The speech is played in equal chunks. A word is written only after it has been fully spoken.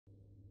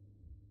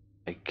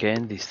I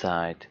can't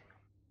decide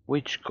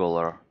which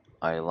color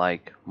I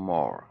like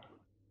more.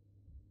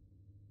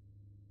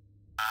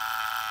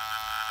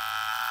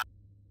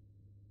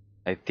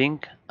 I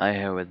think I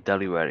have a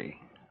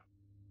delivery.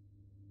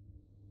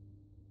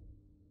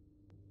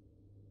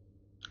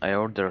 I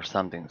ordered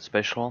something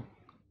special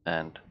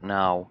and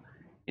now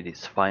it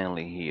is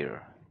finally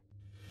here.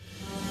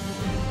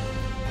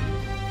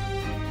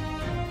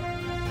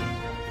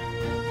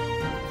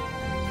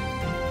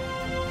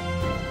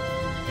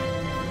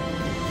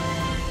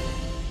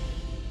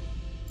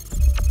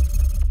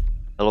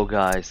 Hello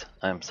guys,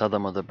 I'm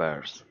Saddam the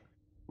Bears.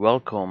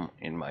 Welcome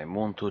in my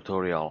Moon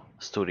tutorial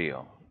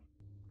studio.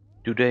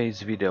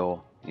 Today's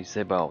video is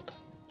about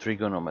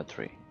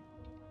trigonometry.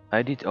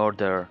 I did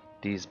order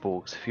these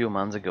books few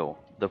months ago.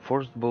 The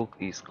first book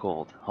is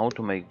called How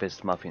to Make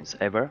Best Muffins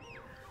Ever.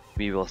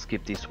 We will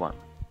skip this one.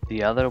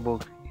 The other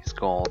book is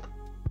called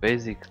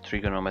Basic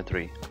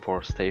Trigonometry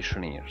for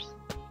Stationeers.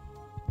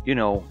 You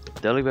know,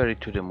 delivery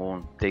to the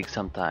moon takes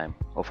some time.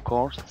 Of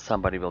course,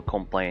 somebody will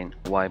complain,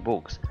 why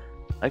books?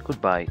 I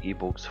could buy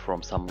ebooks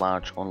from some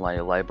large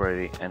online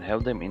library and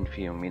have them in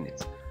few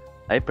minutes.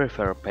 I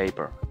prefer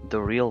paper,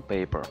 the real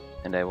paper,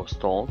 and I was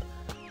told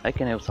I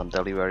can have some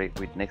delivery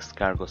with next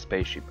cargo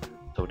spaceship,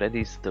 so that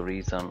is the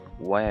reason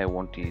why I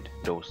wanted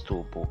those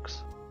two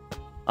books.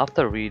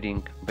 After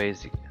reading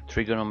Basic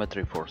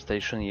Trigonometry for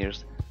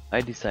Stationeers, I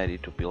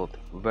decided to build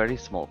a very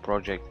small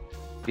project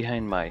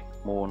behind my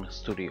Moon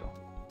studio.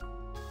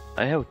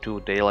 I have two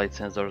daylight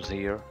sensors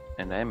here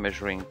and I am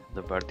measuring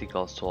the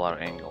vertical solar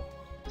angle.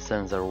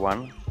 Sensor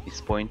 1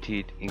 is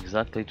pointed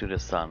exactly to the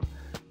sun.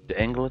 The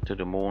angle to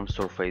the moon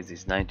surface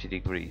is 90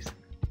 degrees.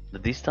 The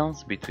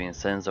distance between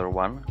sensor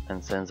 1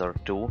 and sensor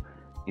 2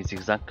 is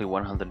exactly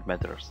 100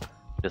 meters.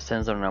 The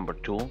sensor number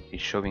 2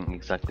 is showing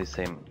exactly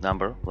same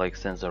number like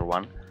sensor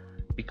 1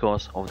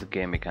 because of the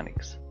game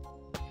mechanics.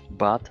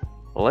 But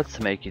let's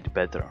make it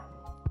better.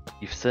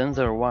 If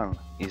sensor 1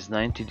 is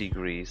 90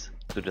 degrees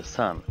to the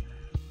sun,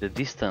 the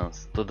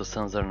distance to the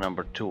sensor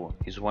number 2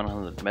 is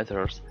 100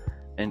 meters,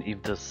 and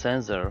if the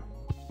sensor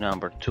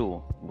number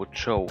 2 would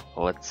show,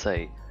 let's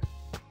say,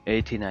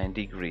 89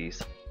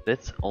 degrees,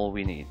 that's all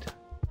we need.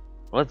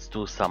 Let's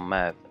do some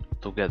math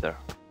together.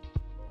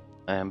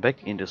 I am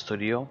back in the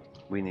studio.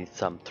 We need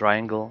some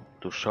triangle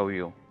to show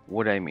you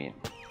what I mean.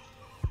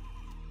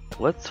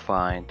 Let's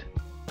find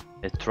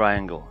a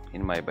triangle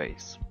in my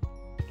base.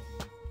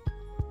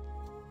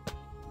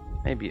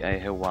 Maybe I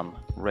have one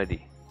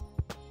ready.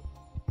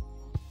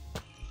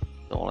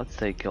 So let's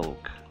take a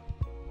look.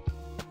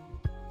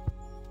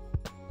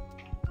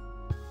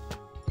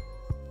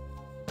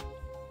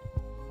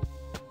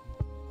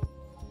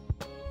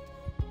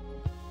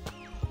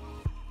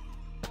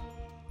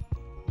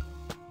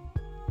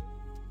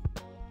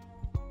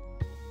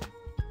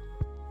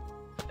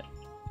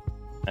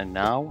 And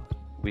now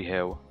we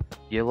have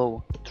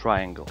yellow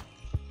triangle.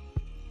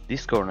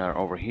 This corner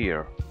over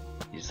here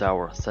is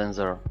our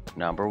sensor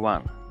number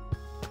 1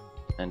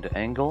 and the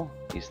angle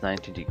is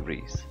 90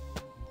 degrees.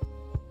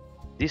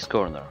 This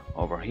corner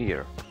over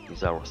here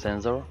is our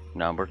sensor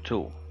number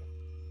 2.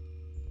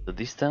 The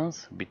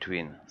distance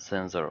between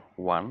sensor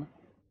 1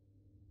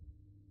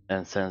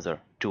 and sensor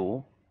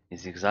 2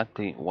 is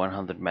exactly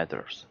 100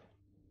 meters.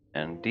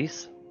 And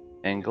this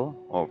angle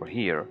over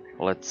here,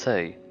 let's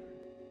say,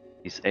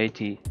 is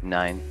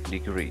 89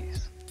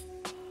 degrees.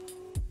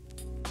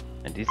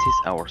 And this is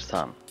our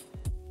sun.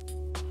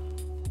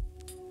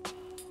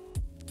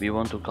 We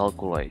want to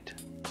calculate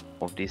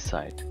of this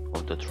side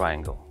of the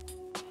triangle.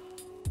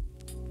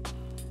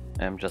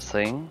 I'm just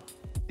saying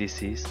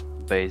this is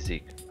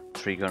basic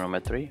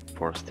trigonometry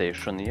for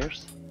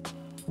stationeers.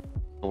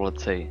 So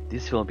let's say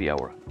this will be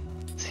our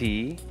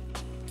C,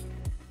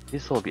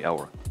 this will be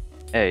our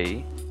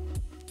A,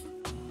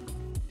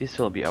 this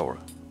will be our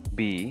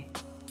B.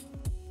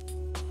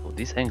 So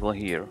this angle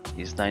here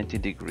is 90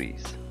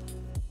 degrees.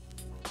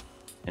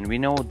 And we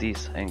know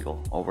this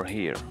angle over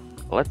here,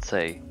 let's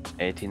say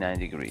 89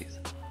 degrees.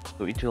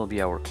 So it will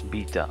be our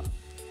beta.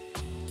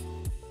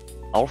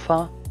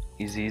 Alpha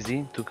is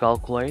easy to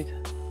calculate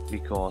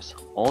because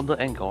all the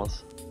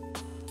angles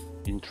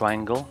in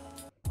triangle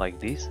like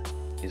this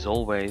is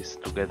always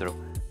together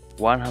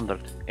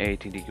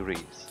 180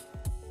 degrees.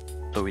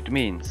 So it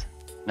means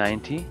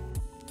 90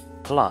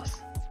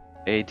 plus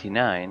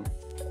 89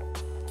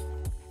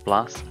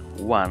 plus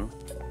 1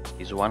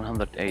 is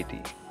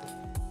 180.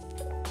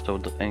 So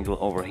the angle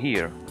over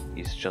here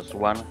is just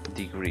 1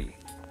 degree.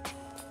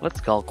 Let's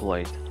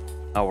calculate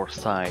our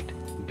side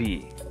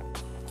B,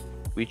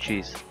 which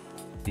is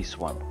this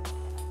one.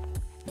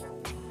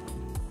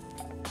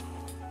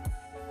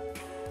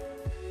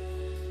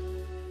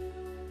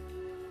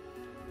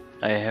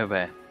 I have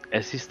an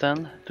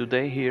assistant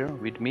today here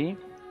with me,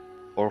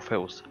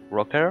 Orpheus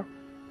Rocker.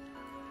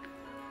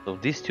 So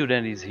this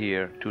student is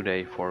here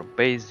today for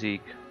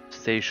basic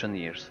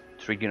Stationeers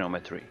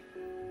trigonometry.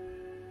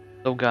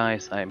 So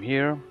guys, I'm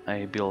here.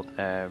 I built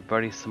a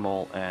very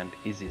small and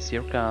easy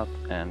circuit,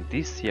 and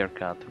this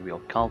circuit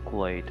will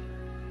calculate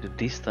the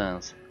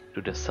distance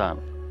to the sun.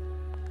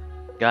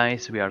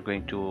 Guys, we are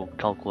going to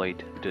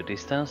calculate the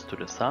distance to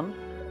the Sun,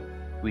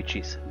 which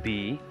is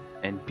b,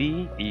 and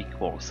b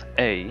equals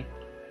a.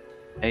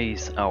 A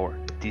is our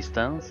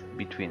distance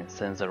between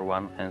sensor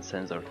 1 and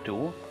sensor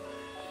 2,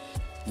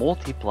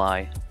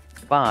 multiply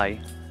by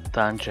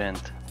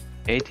tangent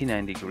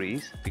 89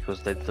 degrees,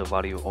 because that's the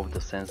value of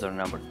the sensor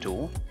number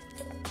 2.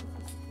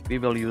 We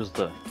will use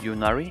the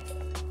unary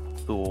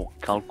to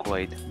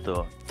calculate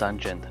the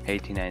tangent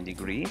 89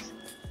 degrees,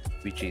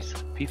 which is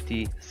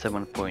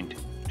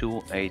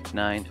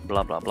 57.289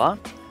 blah blah blah.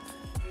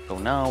 So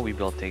now we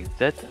will take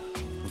that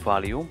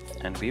value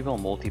and we will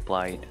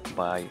multiply it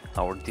by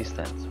our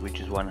distance, which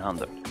is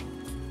 100.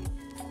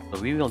 So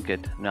we will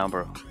get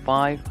number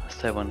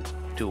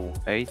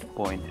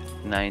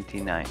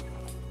 5728.99.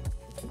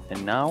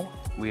 And now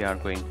we are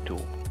going to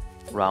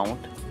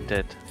round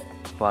that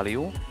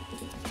value,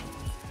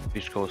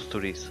 which goes to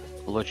this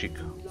logic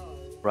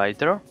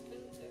writer.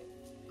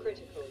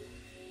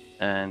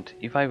 And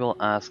if I will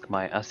ask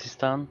my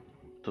assistant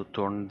to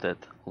turn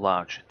that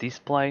large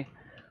display,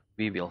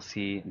 we will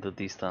see the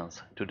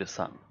distance to the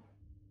Sun.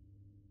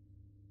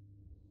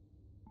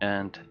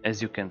 And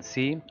as you can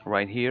see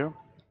right here,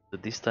 the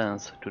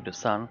distance to the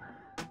Sun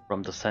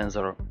from the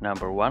sensor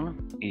number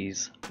 1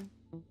 is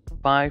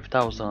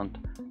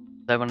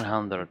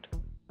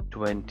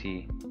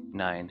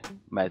 5,729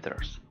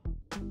 meters.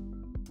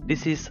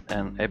 This is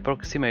an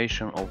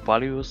approximation of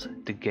values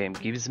the game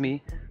gives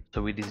me,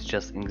 so it is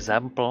just an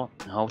example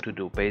how to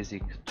do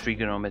basic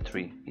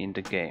trigonometry in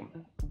the game.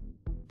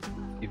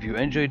 If you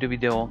enjoyed the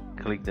video,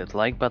 click that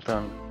like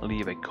button,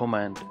 leave a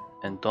comment,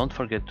 and don't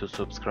forget to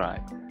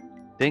subscribe.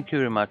 Thank you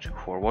very much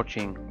for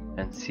watching,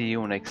 and see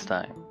you next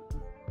time.